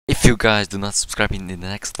you guys do not subscribe in the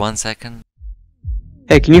next 1 second.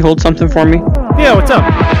 Hey, can you hold something for me? Yeah, what's up?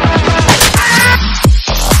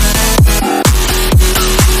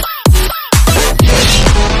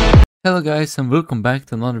 Hello guys and welcome back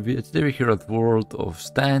to another video. Today we're here at World of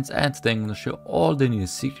Stands and today I'm gonna show all the new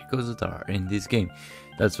secret codes that are in this game.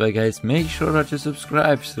 That's why guys, make sure that you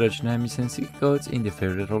subscribe so that you never miss any secret codes in the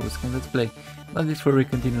favorite Roblox game let's play. But before we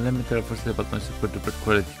continue, let me tell you firstly about my super duper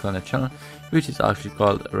quality content channel, which is actually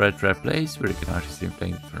called RedTritePlays, where you can actually stream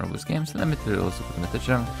playing different Roblox games. Let me tell you also about the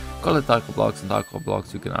channel called TacoBlox, and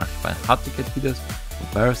TacoBlox you can actually find how to get videos,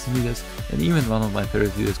 comparison videos, and even one of my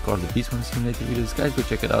favorite videos called the 𝐻𝐻 simulator videos. Guys, go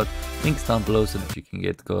check it out. Links down below so that you can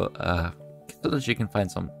so that you can find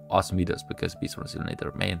some awesome videos, because 𝐻𝐻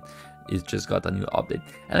simulator main is just got a new update.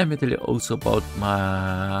 And let me tell you also about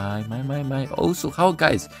how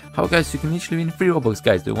guys you can literally win free Robux.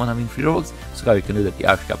 Guys, do you want to win free Robux? So how you can do that, you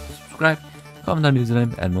actually have to subscribe, comment down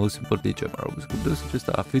username, and most importantly join my Robux group. Those are just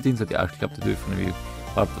a few things that you actually have to do if you want to be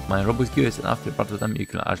part of my Robux giveaways, and after part of them you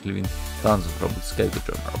can actually win tons of Robux. Guys, go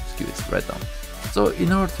join my Robux giveaways right now. So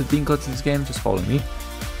in order to win codes in this game, just follow me.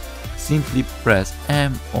 Simply press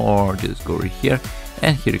M or just go over here,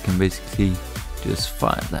 and here you can basically just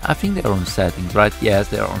find, I think they are on settings, right? Yes,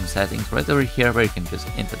 they are on settings right over here where you can just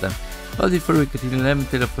enter them. But before we continue, let me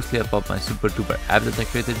tell you firstly about my super duper app that I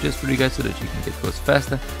created just for you guys so that you can get codes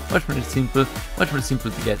faster, much more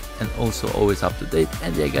simple to get, and also always up to date.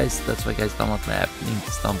 And yeah guys, that's why guys, download my app, link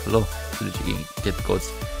is down below so that you can get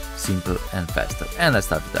codes simple and faster. And let's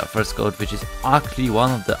start with our first code, which is actually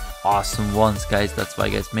one of the awesome ones guys. That's why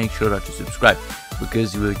guys, make sure that you subscribe,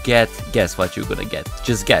 because you will guess what you're gonna get.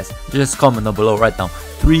 Just guess, just comment down below right now.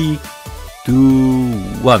 3, 2,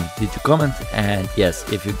 1. Did you comment? And yes,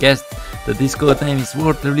 if you guessed that this code name is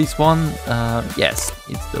World Release 1, yes,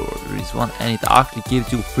 it's the World Release 1, and it actually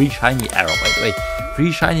gives you free shiny arrow, by the way.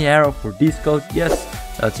 Free shiny arrow for this code, yes,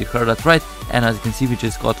 that's, you heard that right. And as you can see, we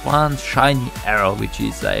just got one shiny arrow, which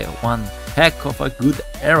is one heck of a good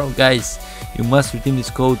arrow guys. You must redeem this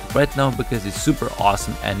code right now because it's super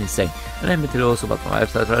awesome and insane. And let me tell you also about my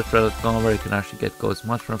website, RedTrite.com, where you can actually get codes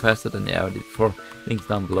much more faster than I did before. Links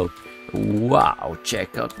down below. Wow,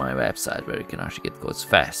 check out my website where you can actually get codes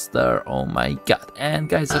faster. Oh my god. And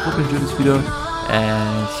guys, I hope you enjoyed this video,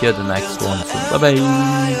 and see you at the next one. So bye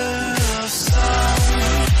bye.